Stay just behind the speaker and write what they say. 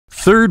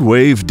Third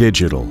Wave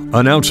Digital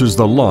announces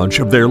the launch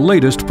of their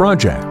latest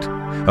project,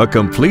 a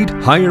complete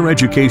higher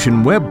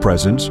education web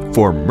presence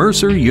for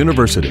Mercer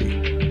University.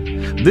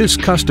 This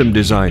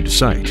custom-designed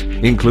site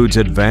includes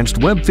advanced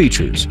web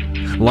features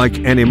like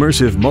an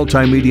immersive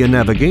multimedia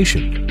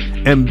navigation,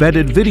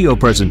 embedded video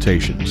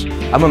presentations.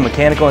 I'm a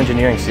mechanical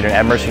engineering student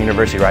at Mercer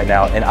University right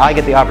now, and I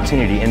get the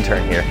opportunity to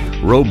intern here.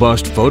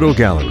 Robust photo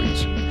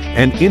galleries,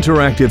 an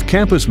interactive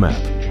campus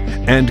map,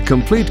 and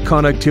complete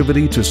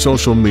connectivity to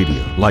social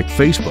media like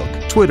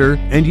Facebook, Twitter,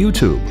 and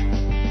YouTube.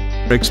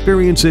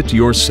 Experience it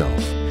yourself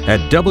at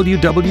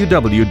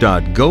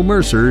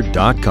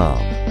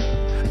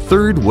www.gomercer.com.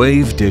 Third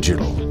Wave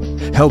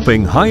Digital,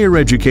 helping higher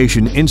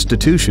education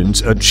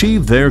institutions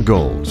achieve their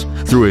goals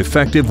through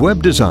effective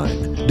web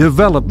design,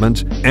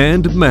 development,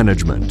 and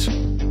management.